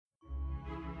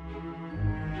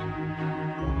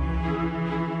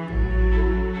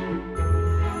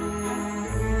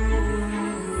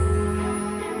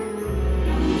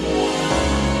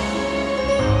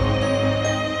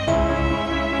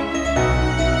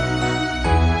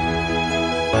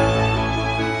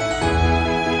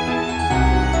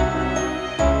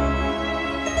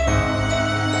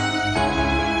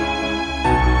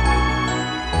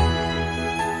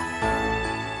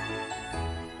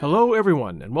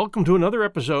everyone, and welcome to another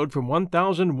episode from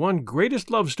 1001 Greatest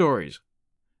Love Stories.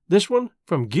 This one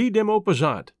from Guy de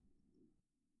Maupassant.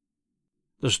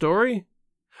 The story?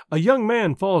 A young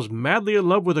man falls madly in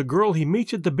love with a girl he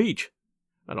meets at the beach,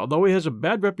 and although he has a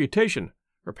bad reputation,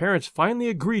 her parents finally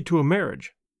agree to a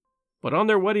marriage. But on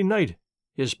their wedding night,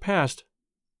 his past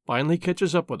finally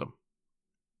catches up with him.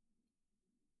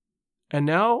 And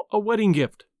now, a wedding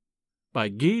gift by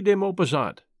Guy de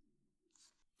Maupassant.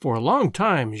 For a long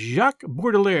time, Jacques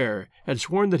Baudelaire had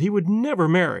sworn that he would never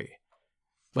marry,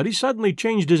 but he suddenly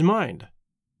changed his mind.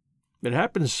 It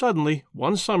happened suddenly,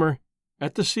 one summer,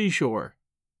 at the seashore.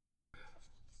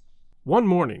 One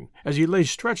morning, as he lay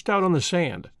stretched out on the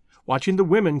sand, watching the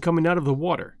women coming out of the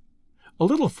water, a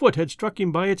little foot had struck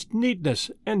him by its neatness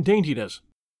and daintiness.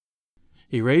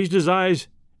 He raised his eyes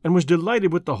and was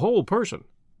delighted with the whole person,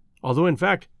 although in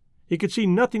fact he could see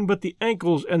nothing but the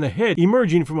ankles and the head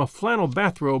emerging from a flannel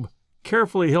bathrobe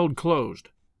carefully held closed.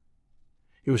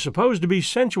 He was supposed to be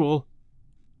sensual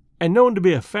and known to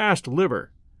be a fast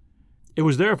liver. It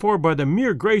was therefore by the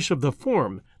mere grace of the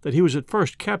form that he was at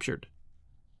first captured.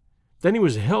 Then he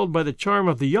was held by the charm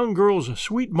of the young girl's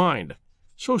sweet mind,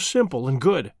 so simple and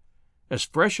good, as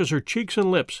fresh as her cheeks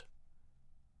and lips.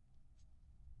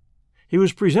 He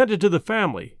was presented to the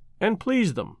family and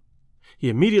pleased them. He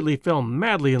immediately fell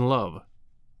madly in love.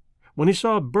 When he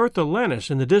saw Bertha Lannis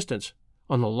in the distance,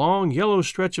 on the long yellow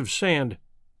stretch of sand,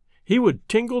 he would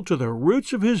tingle to the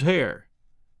roots of his hair.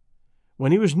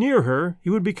 When he was near her, he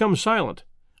would become silent,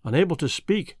 unable to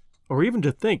speak or even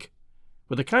to think,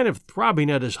 with a kind of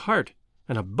throbbing at his heart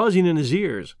and a buzzing in his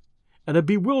ears, and a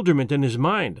bewilderment in his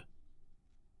mind.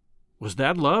 Was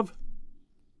that love?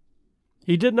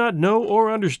 He did not know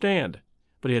or understand,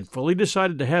 but he had fully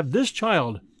decided to have this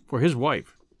child for his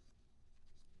wife.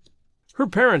 Her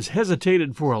parents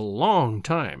hesitated for a long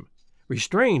time,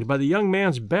 restrained by the young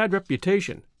man's bad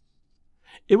reputation.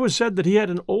 It was said that he had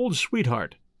an old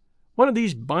sweetheart, one of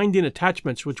these binding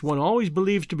attachments which one always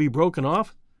believes to be broken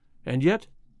off, and yet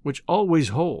which always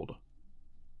hold.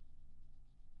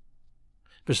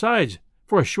 Besides,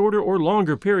 for a shorter or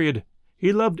longer period,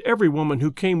 he loved every woman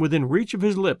who came within reach of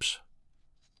his lips.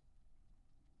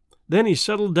 Then he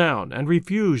settled down and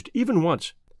refused, even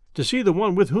once, to see the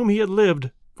one with whom he had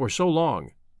lived for so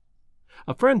long.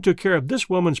 A friend took care of this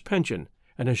woman's pension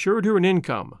and assured her an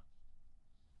income.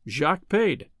 Jacques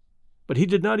paid, but he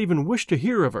did not even wish to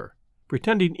hear of her,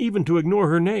 pretending even to ignore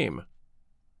her name.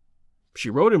 She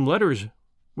wrote him letters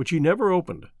which he never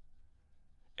opened.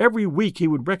 Every week he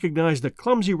would recognize the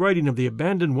clumsy writing of the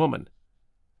abandoned woman,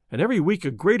 and every week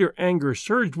a greater anger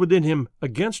surged within him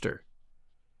against her,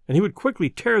 and he would quickly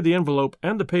tear the envelope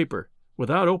and the paper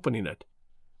without opening it,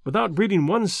 without reading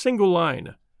one single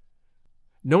line,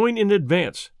 knowing in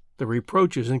advance the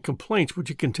reproaches and complaints which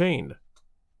it contained.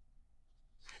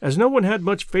 As no one had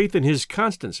much faith in his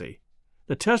constancy,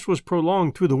 the test was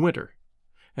prolonged through the winter,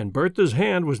 and Bertha's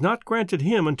hand was not granted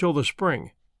him until the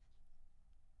spring.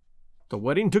 The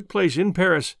wedding took place in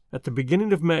Paris at the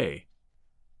beginning of May.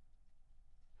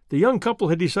 The young couple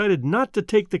had decided not to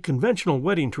take the conventional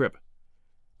wedding trip,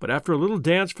 but after a little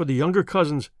dance for the younger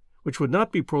cousins, which would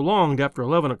not be prolonged after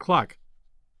 11 o'clock,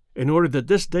 in order that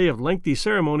this day of lengthy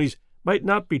ceremonies might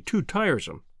not be too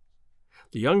tiresome,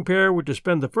 the young pair were to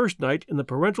spend the first night in the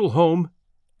parental home,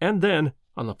 and then,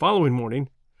 on the following morning,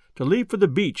 to leave for the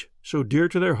beach so dear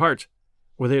to their hearts,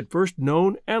 where they had first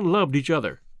known and loved each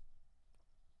other.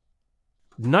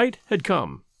 Night had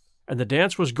come, and the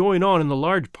dance was going on in the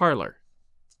large parlor.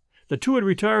 The two had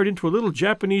retired into a little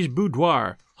Japanese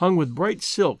boudoir hung with bright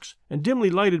silks and dimly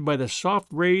lighted by the soft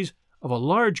rays of a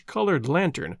large colored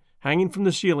lantern hanging from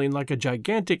the ceiling like a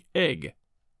gigantic egg.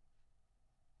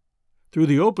 Through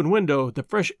the open window, the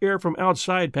fresh air from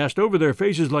outside passed over their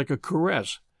faces like a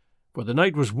caress, for the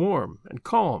night was warm and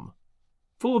calm,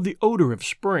 full of the odor of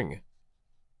spring.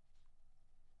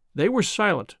 They were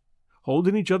silent,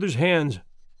 holding each other's hands,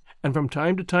 and from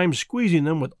time to time squeezing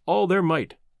them with all their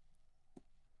might.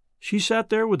 She sat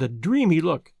there with a dreamy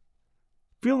look,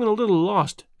 feeling a little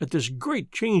lost at this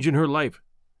great change in her life,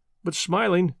 but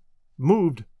smiling,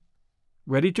 moved,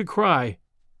 ready to cry,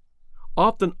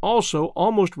 often also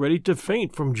almost ready to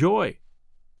faint from joy,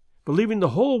 believing the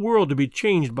whole world to be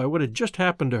changed by what had just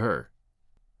happened to her.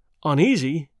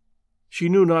 Uneasy, she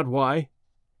knew not why,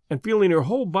 and feeling her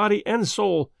whole body and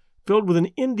soul filled with an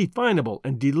indefinable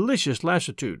and delicious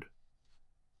lassitude.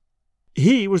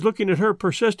 He was looking at her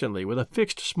persistently with a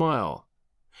fixed smile.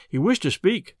 He wished to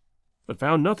speak, but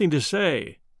found nothing to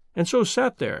say, and so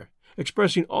sat there,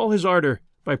 expressing all his ardor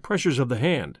by pressures of the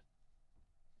hand.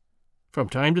 From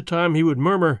time to time he would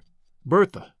murmur,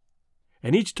 "Bertha,"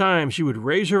 and each time she would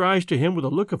raise her eyes to him with a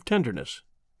look of tenderness.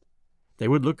 They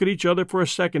would look at each other for a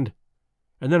second,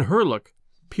 and then her look,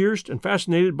 pierced and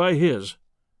fascinated by his,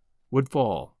 would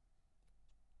fall.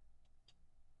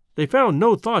 They found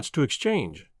no thoughts to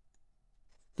exchange.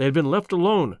 They had been left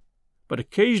alone, but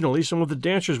occasionally some of the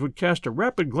dancers would cast a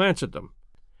rapid glance at them,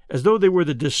 as though they were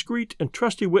the discreet and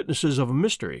trusty witnesses of a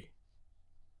mystery.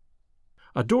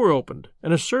 A door opened,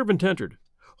 and a servant entered,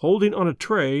 holding on a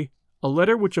tray a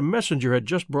letter which a messenger had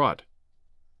just brought.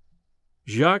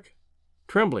 Jacques,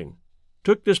 trembling,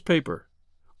 took this paper,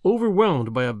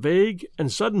 overwhelmed by a vague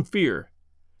and sudden fear,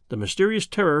 the mysterious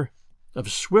terror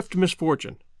of swift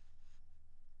misfortune.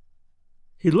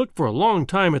 He looked for a long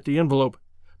time at the envelope,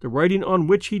 the writing on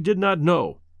which he did not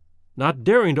know, not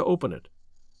daring to open it,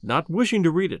 not wishing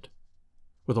to read it,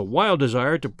 with a wild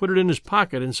desire to put it in his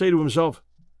pocket and say to himself,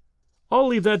 "I'll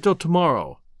leave that till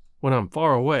tomorrow, when I'm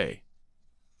far away."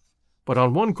 But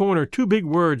on one corner 2 big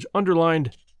words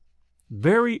underlined,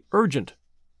 "Very urgent,"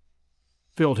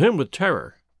 filled him with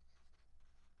terror.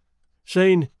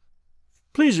 Saying,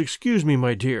 "Please excuse me,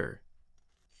 my dear,"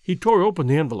 he tore open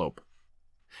the envelope.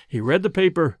 He read the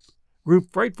paper, grew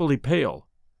frightfully pale,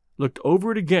 looked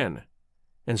over it again,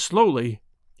 and slowly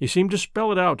he seemed to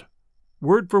spell it out,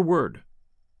 word for word.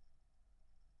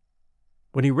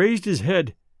 When he raised his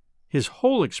head, his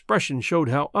whole expression showed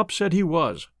how upset he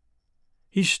was.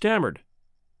 He stammered,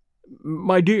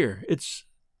 "My dear, it's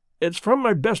from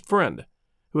my best friend,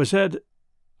 who has had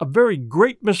a very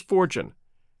great misfortune.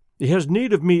 He has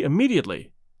need of me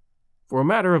immediately, for a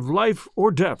matter of life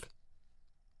or death.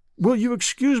 Will you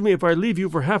excuse me if I leave you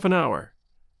for half an hour?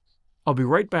 I'll be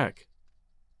right back."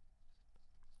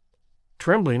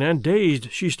 Trembling and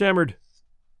dazed, she stammered,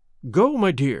 "Go,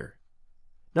 my dear,"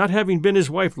 not having been his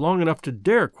wife long enough to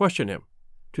dare question him,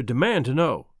 to demand to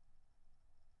know.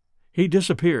 He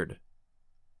disappeared.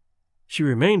 She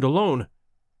remained alone,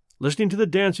 listening to the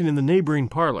dancing in the neighboring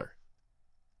parlor.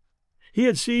 He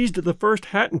had seized the first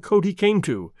hat and coat he came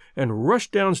to, and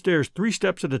rushed downstairs 3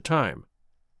 steps at a time.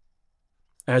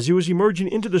 As he was emerging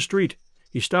into the street,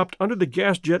 he stopped under the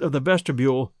gas jet of the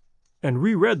vestibule and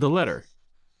reread the letter.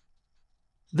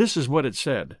 This is what it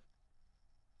said.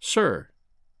 "Sir,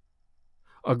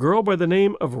 a girl by the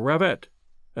name of Ravette,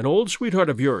 an old sweetheart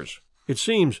of yours, it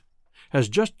seems, has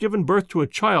just given birth to a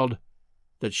child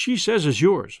that she says is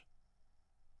yours.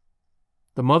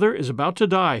 The mother is about to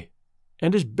die,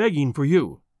 and is begging for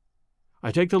you.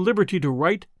 I take the liberty to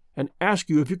write and ask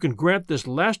you if you can grant this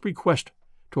last request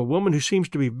to a woman who seems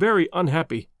to be very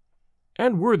unhappy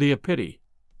and worthy of pity.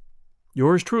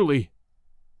 Yours truly,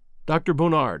 Dr.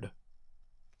 Bonnard."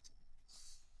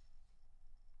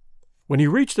 When he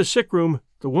reached the sick room,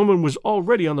 the woman was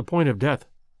already on the point of death.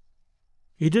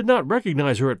 He did not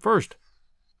recognize her at first.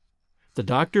 The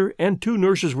doctor and 2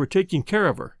 nurses were taking care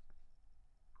of her,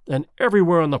 and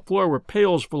everywhere on the floor were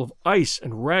pails full of ice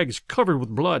and rags covered with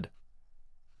blood.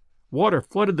 Water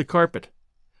flooded the carpet.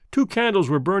 2 candles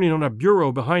were burning on a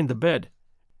bureau behind the bed,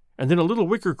 and in a little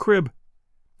wicker crib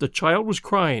the child was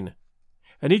crying,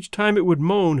 and each time it would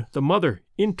moan, the mother,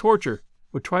 in torture,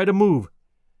 would try to move,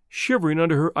 shivering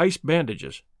under her ice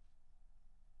bandages.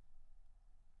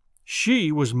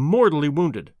 She was mortally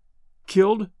wounded,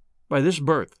 killed by this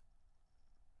birth.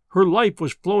 Her life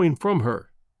was flowing from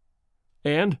her,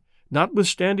 and,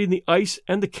 notwithstanding the ice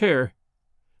and the care,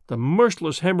 the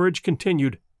merciless hemorrhage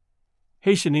continued,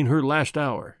 hastening her last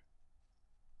hour.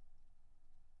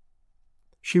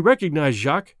 She recognized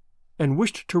Jacques and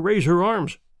wished to raise her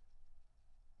arms.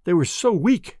 They were so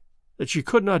weak that she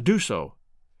could not do so,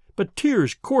 but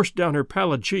tears coursed down her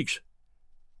pallid cheeks.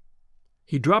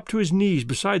 He dropped to his knees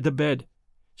beside the bed,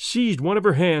 seized one of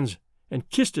her hands, and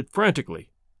kissed it frantically.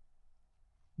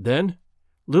 Then,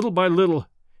 little by little,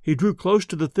 he drew close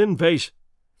to the thin vase,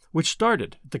 which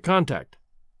started at the contact.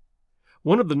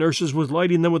 One of the nurses was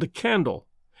lighting them with a candle,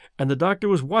 and the doctor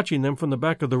was watching them from the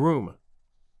back of the room.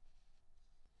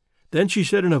 Then she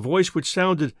said in a voice which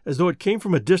sounded as though it came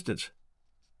from a distance,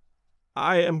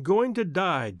 "I am going to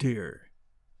die, dear.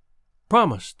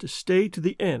 Promise to stay to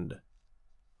the end.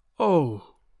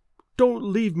 Oh, don't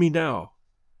leave me now.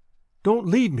 Don't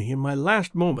leave me in my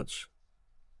last moments."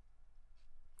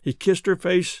 He kissed her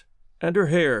face and her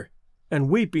hair, and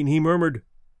weeping, he murmured,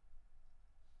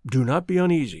 "Do not be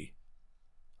uneasy.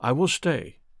 I will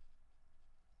stay."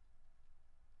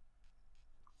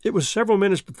 It was several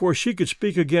minutes before she could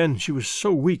speak again, she was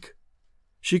so weak.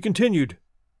 She continued,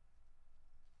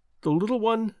 "The little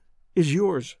one is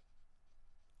yours.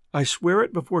 I swear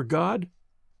it before God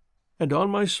and on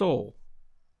my soul.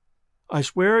 I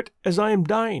swear it as I am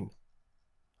dying.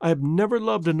 I have never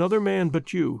loved another man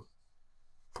but you.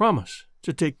 Promise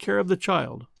to take care of the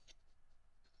child.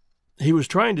 He was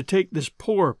trying to take this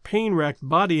poor, pain-racked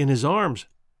body in his arms.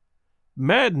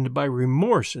 Maddened by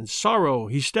remorse and sorrow,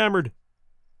 he stammered,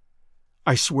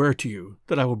 "I swear to you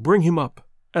that I will bring him up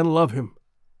and love him.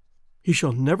 He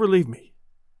shall never leave me."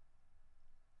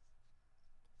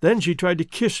 Then she tried to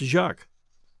kiss Jacques.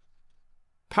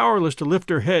 Powerless to lift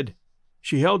her head,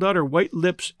 she held out her white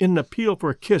lips in an appeal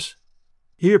for a kiss.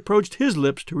 He approached his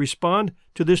lips to respond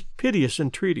to this piteous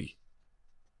entreaty.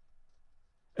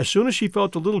 As soon as she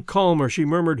felt a little calmer, she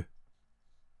murmured,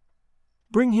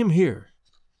 "Bring him here,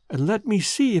 and let me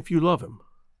see if you love him."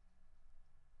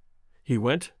 He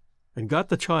went and got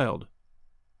the child.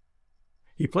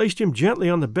 He placed him gently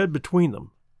on the bed between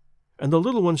them, and the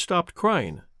little one stopped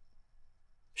crying.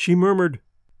 She murmured,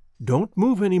 "Don't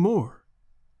move any more,"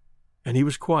 and he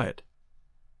was quiet.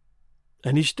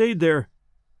 And he stayed there,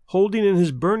 holding in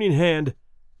his burning hand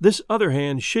this other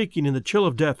hand shaking in the chill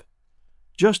of death,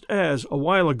 just as, a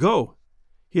while ago,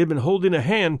 he had been holding a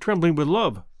hand trembling with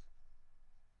love.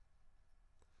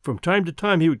 From time to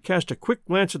time he would cast a quick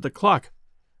glance at the clock,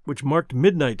 which marked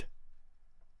midnight,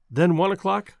 then 1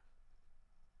 o'clock,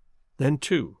 then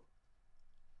 2.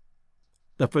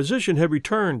 The physician had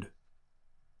returned.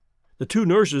 The 2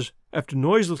 nurses, after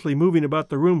noiselessly moving about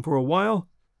the room for a while,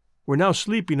 were now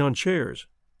sleeping on chairs.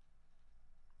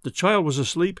 The child was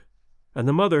asleep, and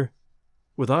the mother,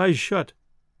 with eyes shut,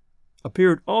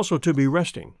 appeared also to be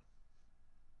resting.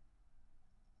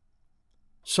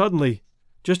 Suddenly,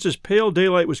 just as pale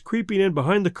daylight was creeping in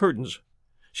behind the curtains,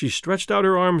 she stretched out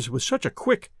her arms with such a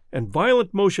quick and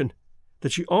violent motion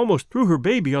that she almost threw her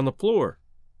baby on the floor.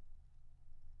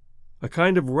 A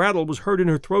kind of rattle was heard in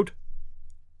her throat.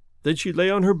 Then she lay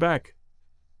on her back,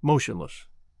 motionless.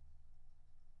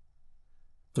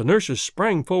 The nurses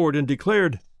sprang forward and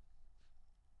declared,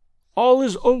 "All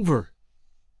is over."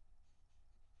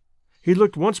 He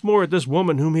looked once more at this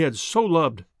woman whom he had so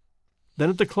loved, then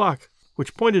at the clock,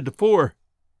 which pointed to 4,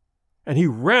 and he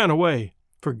ran away,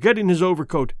 forgetting his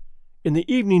overcoat, in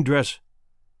the evening dress,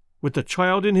 with the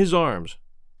child in his arms.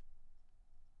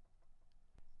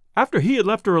 After he had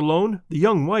left her alone, the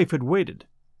young wife had waited,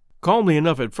 calmly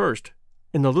enough at first,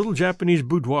 in the little Japanese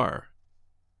boudoir.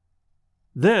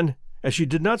 Then, as she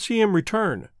did not see him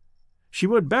return, she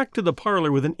went back to the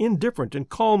parlor with an indifferent and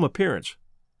calm appearance,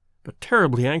 but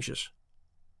terribly anxious.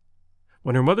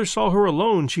 When her mother saw her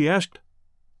alone, she asked,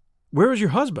 "Where is your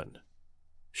husband?"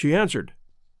 She answered,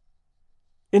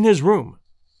 "In his room.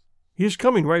 He is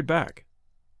coming right back."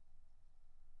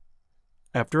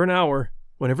 After an hour,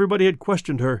 when everybody had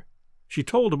questioned her, she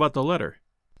told about the letter,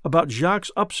 about Jacques'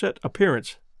 upset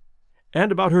appearance,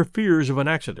 and about her fears of an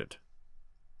accident.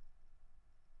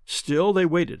 Still they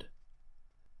waited.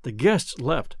 The guests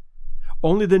left.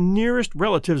 Only the nearest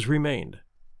relatives remained.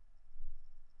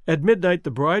 At midnight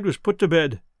the bride was put to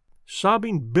bed,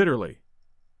 sobbing bitterly.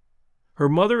 Her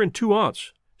mother and 2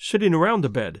 aunts, sitting around the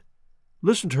bed,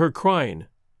 listened to her crying,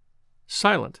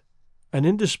 silent and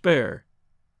in despair.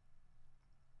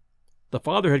 The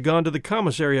father had gone to the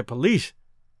commissary of police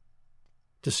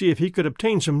to see if he could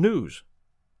obtain some news.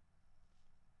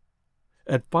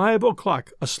 At 5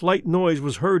 o'clock a slight noise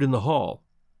was heard in the hall.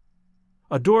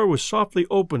 A door was softly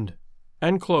opened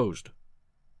and closed.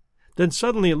 Then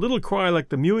suddenly a little cry like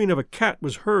the mewing of a cat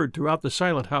was heard throughout the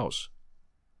silent house.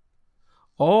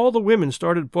 All the women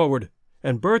started forward,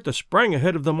 and Bertha sprang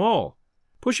ahead of them all,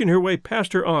 pushing her way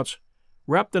past her aunts,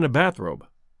 wrapped in a bathrobe.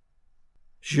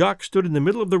 Jacques stood in the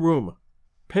middle of the room,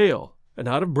 pale and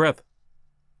out of breath,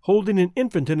 holding an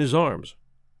infant in his arms.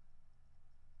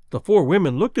 The 4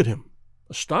 women looked at him,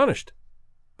 astonished,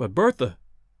 but Bertha,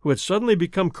 who had suddenly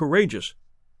become courageous,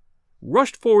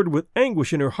 rushed forward with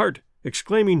anguish in her heart,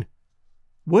 exclaiming,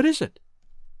 "What is it?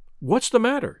 What's the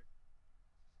matter?"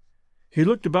 He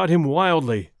looked about him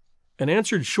wildly, and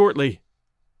answered shortly,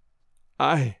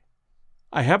 I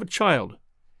have a child,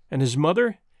 and his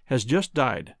mother has just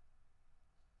died."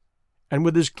 And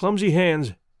with his clumsy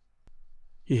hands,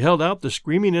 he held out the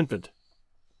screaming infant.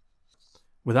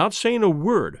 Without saying a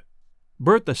word,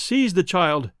 Bertha seized the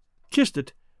child, kissed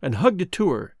it, and hugged it to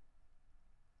her.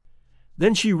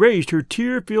 Then she raised her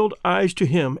tear-filled eyes to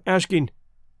him, asking,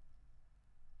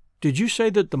 "Did you say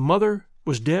that the mother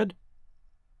was dead?"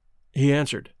 He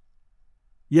answered,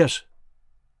 "Yes,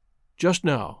 just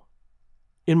now,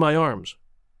 in my arms.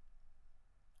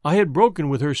 I had broken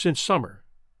with her since summer.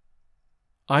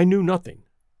 I knew nothing.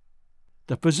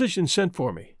 The physician sent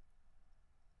for me."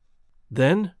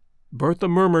 Then Bertha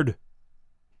murmured,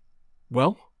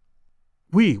 "Well,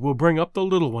 we will bring up the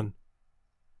little one."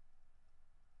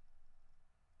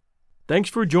 Thanks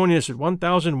for joining us at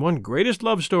 1001 Greatest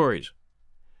Love Stories.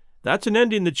 That's an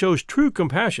ending that shows true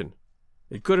compassion.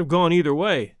 It could have gone either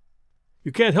way.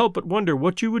 You can't help but wonder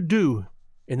what you would do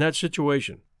in that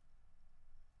situation.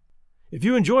 If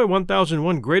you enjoy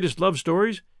 1001 Greatest Love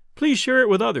Stories, please share it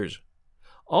with others.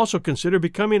 Also consider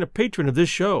becoming a patron of this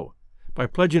show by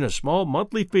pledging a small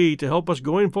monthly fee to help us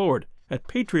going forward at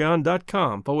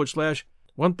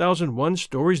patreon.com/1001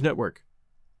 Stories Network.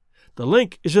 The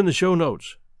link is in the show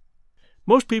notes.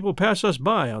 Most people pass us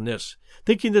by on this,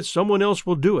 thinking that someone else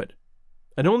will do it,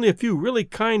 and only a few really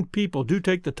kind people do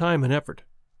take the time and effort.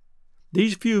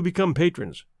 These few become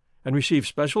patrons and receive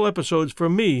special episodes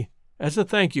from me as a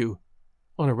thank you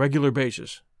on a regular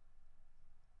basis.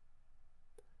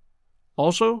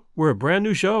 Also, we're a brand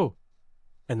new show,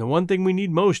 and the one thing we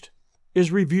need most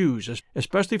is reviews,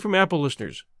 especially from Apple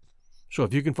listeners. So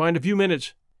if you can find a few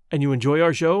minutes and you enjoy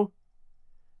our show,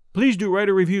 please do write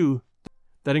a review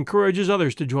that encourages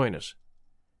others to join us.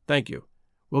 Thank you.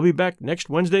 We'll be back next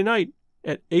Wednesday night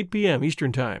at 8 p.m.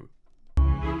 Eastern Time.